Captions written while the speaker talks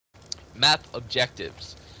Map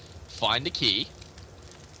objectives. Find a key.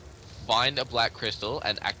 Find a black crystal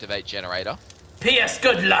and activate generator. P.S.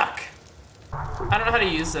 Good luck! I don't know how to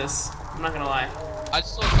use this. I'm not gonna lie. I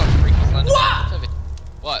just saw some freaking slender. What?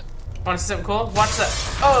 What? Wanna see something cool? Watch that.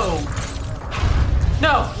 Oh!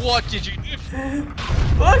 No! What did you do?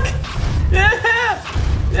 Look! Yeah!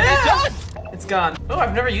 Yeah! It's done! It's gone. Oh,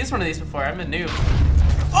 I've never used one of these before. I'm a noob.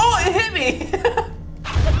 Oh, it hit me!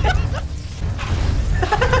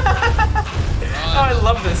 Oh, I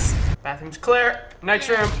love this. Bathroom's clear. Night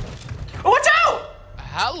room. Oh, watch out!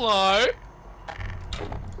 Hello?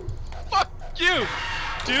 Fuck you,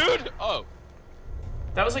 dude! Oh.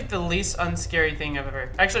 That was like the least unscary thing I've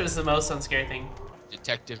ever... Actually, it was the most unscary thing.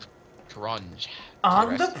 Detective Kuronjii.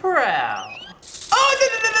 On the prowl. Oh,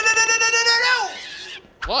 no!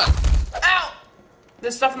 What? Ow!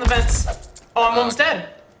 There's stuff in the vents. Oh, I'm almost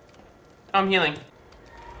dead. I'm healing.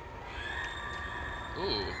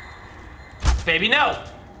 Ooh. Baby, no!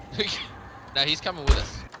 No, he's coming with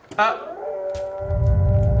us.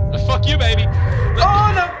 Fuck you, baby!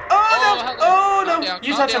 Oh, no! Oh, no! Oh, no! Down,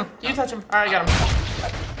 You touch him. You touch him. Alright, I got him.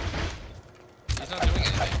 He's not doing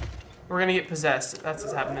anything. We're gonna get possessed. That's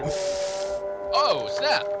what's happening. Oh,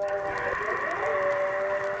 snap!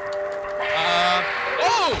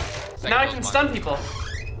 Oh! Now I can stun people.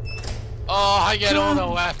 Oh, I get all the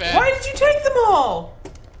weapons. Why did you take them all?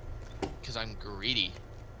 Because I'm greedy.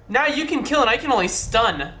 Now you can kill and I can only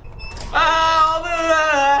stun.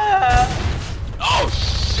 Oh,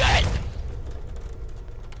 shit!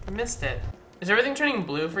 I missed it. Is everything turning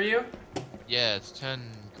blue for you? Yeah, it's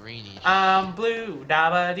turned greeny. I'm blue, da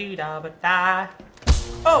ba doo da ba da.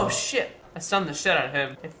 Oh shit! I stunned the shit out of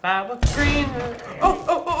him. If I were green.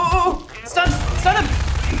 Oh! Stun him!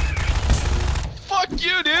 Fuck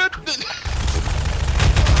you, dude!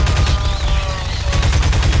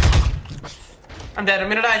 I'm dead. I'm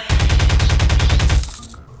gonna die.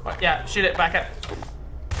 What? Yeah, shoot it. Back up.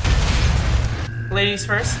 Ladies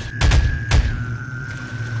first.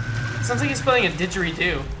 Sounds like he's playing a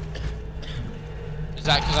didgeridoo. Is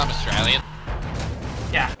that because I'm Australian?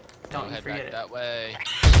 Yeah. Don't Head forget back it. that way.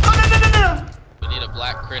 Oh no! We need a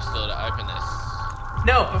black crystal to open this.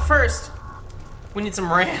 No, but first, we need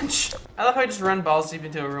some ranch. I love how I just run balls deep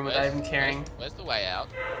into a room without even caring. Where's the way out?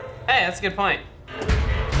 Hey, that's a good point.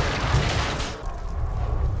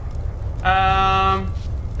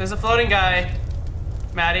 There's a floating guy.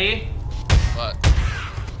 Matty. What?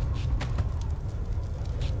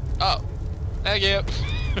 Oh. Thank you.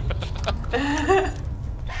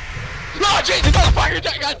 Oh, Jesus, motherfucker!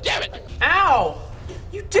 God damn it! Ow!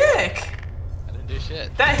 You dick! I didn't do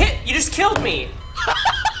shit. That hit! You just killed me!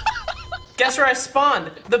 Guess where I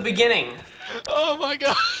spawned? The beginning. Oh my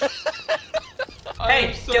god.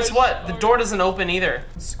 Hey, guess what? The door doesn't open either.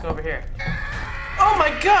 Let's go over here. Oh my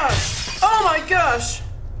gosh! Oh my gosh!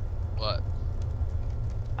 What?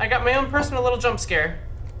 I got my own personal little jump scare.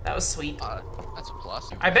 That was sweet. That's a plus.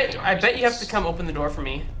 I bet you have to come open the door for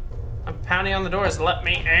me. I'm pounding on the doors. Let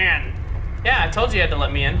me in. Yeah, I told you had to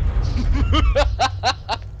let me in.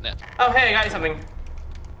 No. Oh, hey, I got you something.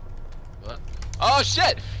 What? Oh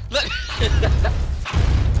shit!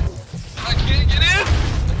 I can't get in.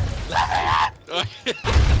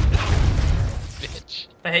 Bitch.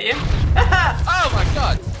 I hit you? Oh my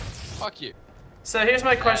god! Fuck you. So here's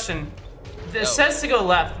my question. It says to go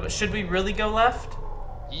left, but should we really go left?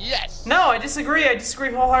 Yes! No, I disagree. I disagree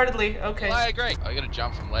wholeheartedly. Okay. Well, I agree. I gotta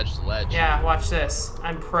jump from ledge to ledge. Yeah, watch this.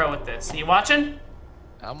 I'm pro at this. Are you watching?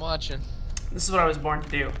 I'm watching. This is what I was born to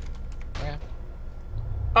do. Okay.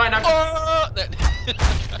 Oh, I knocked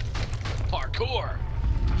Parkour.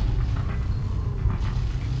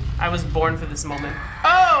 I was born for this moment.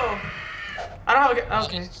 Oh! I don't know.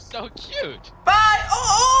 Okay. She's so cute. Bye!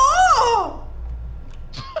 Oh!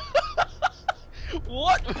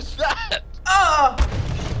 What was that?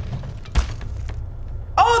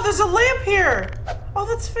 Oh, there's a lamp here! Oh,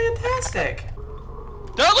 that's fantastic.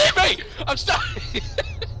 Don't leave me! I'm stuck!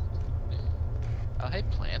 Oh, hey,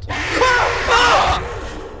 plant.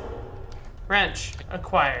 Wrench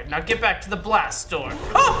acquired. Now get back to the blast door.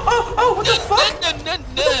 Oh, what the fuck? What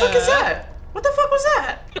the fuck is that? What the fuck was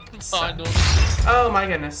that? Oh my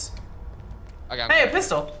goodness. Hey, a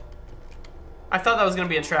pistol. I thought that was gonna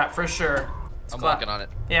be a trap for sure. I'm working on it.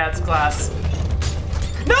 Yeah, it's glass.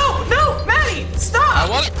 No, Matty, stop! I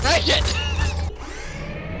want to break it!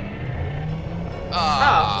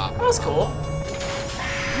 Oh, that was cool.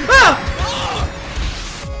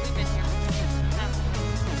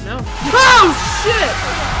 No. Oh, shit!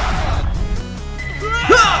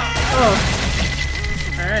 Oh.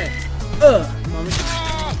 Alright. Moment.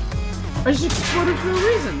 I just exploded for no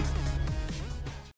reason.